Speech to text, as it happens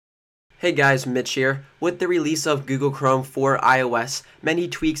Hey guys, Mitch here. With the release of Google Chrome for iOS, many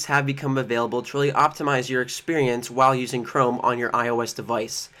tweaks have become available to really optimize your experience while using Chrome on your iOS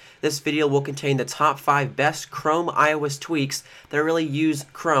device. This video will contain the top 5 best Chrome iOS tweaks that really use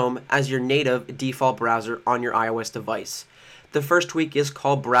Chrome as your native default browser on your iOS device. The first tweak is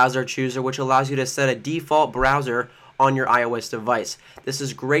called BrowserChooser, which allows you to set a default browser on your iOS device. This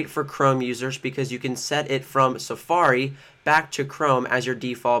is great for Chrome users because you can set it from Safari back to Chrome as your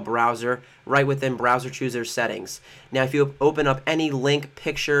default browser right within BrowserChooser settings. Now if you open up any link,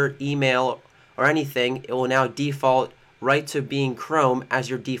 picture, email, or anything, it will now default right to being Chrome as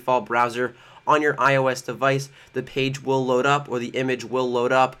your default browser on your iOS device. The page will load up, or the image will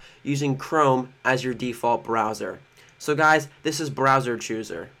load up using Chrome as your default browser. So guys, this is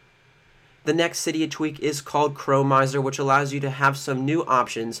BrowserChooser. The next city tweak is called Chromizer, which allows you to have some new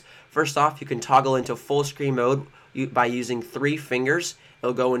options. First off, you can toggle into full screen mode by using 3 fingers.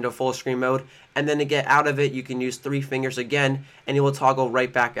 It'll go into full screen mode, and then to get out of it, you can use 3 fingers again, and it will toggle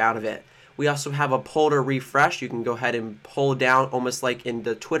right back out of it. We also have a pull to refresh. You can go ahead and pull down almost like in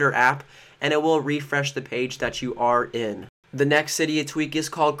the Twitter app, and it will refresh the page that you are in. The next city tweak is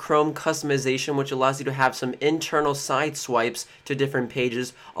called ChromeCustomization, which allows you to have some internal side swipes to different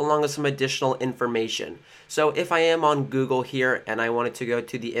pages along with some additional information. So if I am on Google here and I wanted to go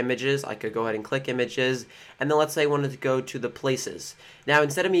to the images, I could go ahead and click images, and then let's say I wanted to go to the places. Now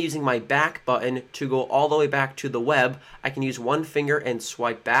instead of me using my back button to go all the way back to the web, I can use one finger and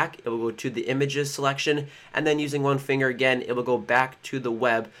swipe back. It will go to the images selection, and then using one finger again, it will go back to the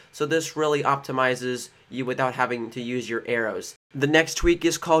web. So this really optimizes you without having to use your arrows. The next tweak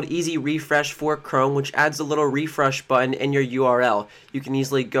is called EasyRefresh for Chrome, which adds a little refresh button in your URL. You can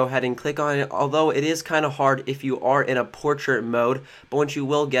easily go ahead and click on it, although it is kind of hard if you are in a portrait mode, but once you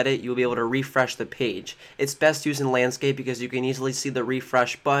will get it, you'll be able to refresh the page. It's best used in landscape because you can easily see the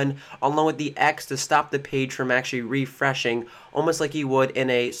refresh button along with the X to stop the page from actually refreshing, almost like you would in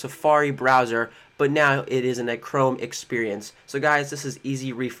a Safari browser, but now it is in a Chrome experience. So guys, this is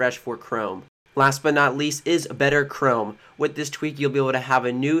EasyRefresh for Chrome. Last but not least is Better Chrome. With this tweak, you'll be able to have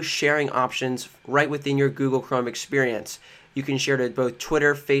a new sharing options right within your Google Chrome experience. You can share to both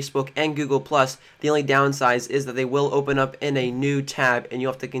Twitter, Facebook, and Google+. The only downside is that they will open up in a new tab and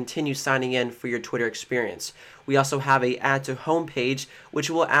you'll have to continue signing in for your Twitter experience. We also have a add to home page, which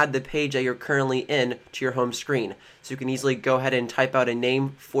will add the page that you're currently in to your home screen. So you can easily go ahead and type out a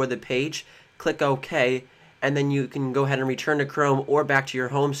name for the page, click OK, and then you can go ahead and return to Chrome or back to your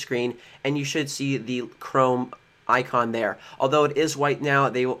home screen, and you should see the Chrome icon there. Although it is white now,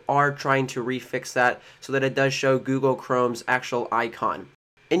 they are trying to refix that so that it does show Google Chrome's actual icon.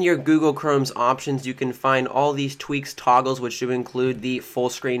 In your Google Chrome's options, you can find all these tweaks toggles, which do include the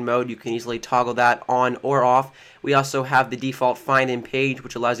full screen mode. You can easily toggle that on or off. We also have the default find in page,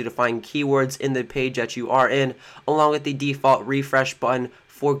 which allows you to find keywords in the page that you are in, along with the default refresh button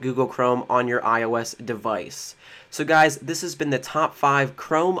for Google Chrome on your iOS device. So guys, this has been the top 5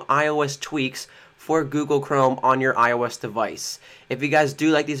 Chrome iOS tweaks for Google Chrome on your iOS device. If you guys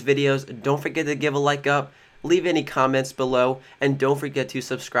do like these videos, don't forget to give a like up, leave any comments below, and don't forget to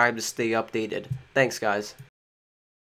subscribe to stay updated. Thanks guys.